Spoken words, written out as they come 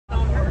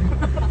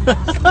This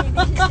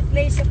is the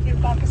place of your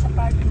papa's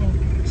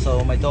apartment.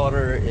 So my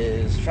daughter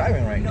is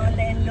driving right now.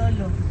 Lola and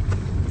Lolo.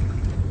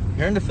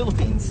 You're in the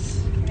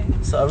Philippines.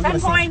 So I was 10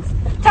 gonna points.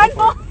 sing. 10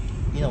 points.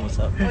 You know what's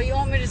up. Oh, you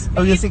want me to speak?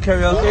 Are we gonna sing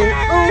karaoke?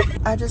 Oh,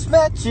 I just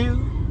met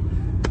you,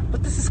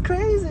 but this is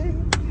crazy.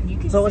 You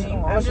can So sing.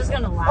 I'm just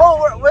gonna laugh.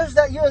 Oh, where's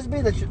that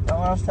USB that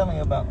I was telling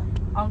you about?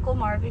 Uncle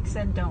Marvick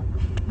said don't.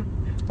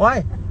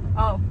 Why?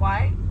 Oh,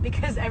 why?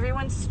 Because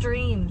everyone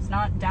streams,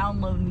 not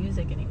download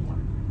music anymore.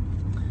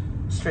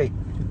 Straight.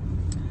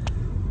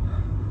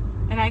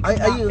 And I could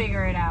not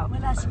figure it out.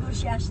 Wala siguro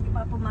si Ashley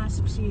pa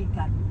pumasok si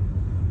Kat.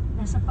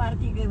 Nasa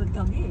party kayo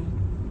kami.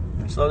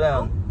 Slow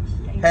down.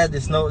 Head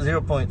is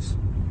 0 points.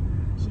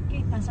 Si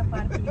Kate nasa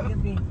party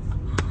gabi.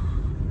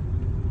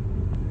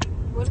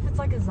 What if it's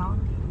like a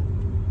zombie?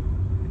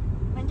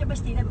 Nandiyan ba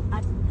sila?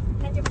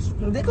 Nandiyan ba si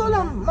Tita? Hindi ko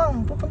alam,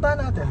 Mom. Pupuntahan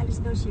natin.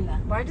 Alis daw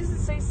sila. Why does it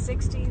say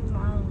 60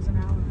 miles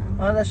an hour?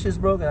 Oh, that shit's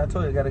broken. I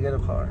told you, I gotta get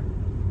a car.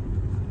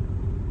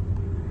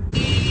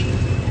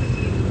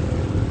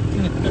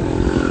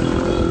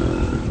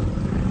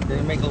 Then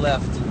you make a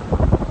left.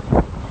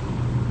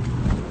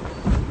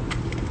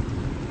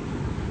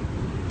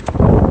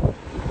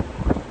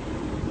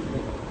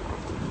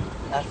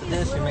 After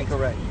this, you make a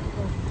right.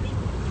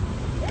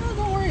 Yeah,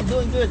 don't worry,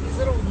 doing good. These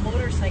little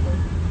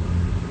motorcycles.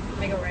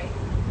 Make a right.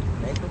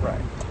 Make a right.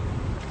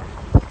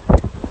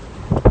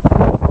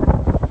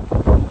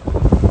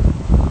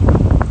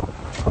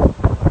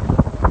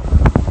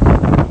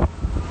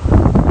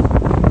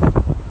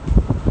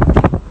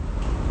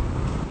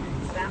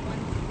 Is that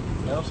one?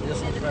 No, so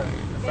just in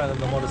front of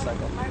the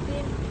motorcycle.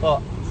 Marvin, Oh,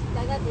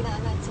 dagat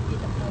dinaanan si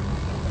Tita Paul.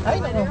 I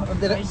know.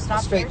 Do I stop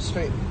Straight, here?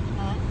 straight.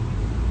 Ha?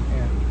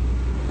 Yeah.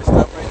 Just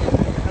stop right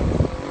here.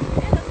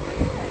 Yeah, that's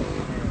pretty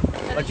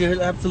good. But you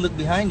have to look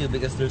behind you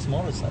because there's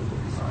motorcycles.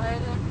 I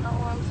don't know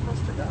where I'm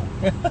supposed to go.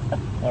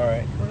 All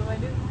right. What do I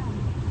do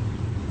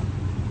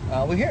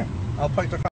now? We're here. I'll park the car.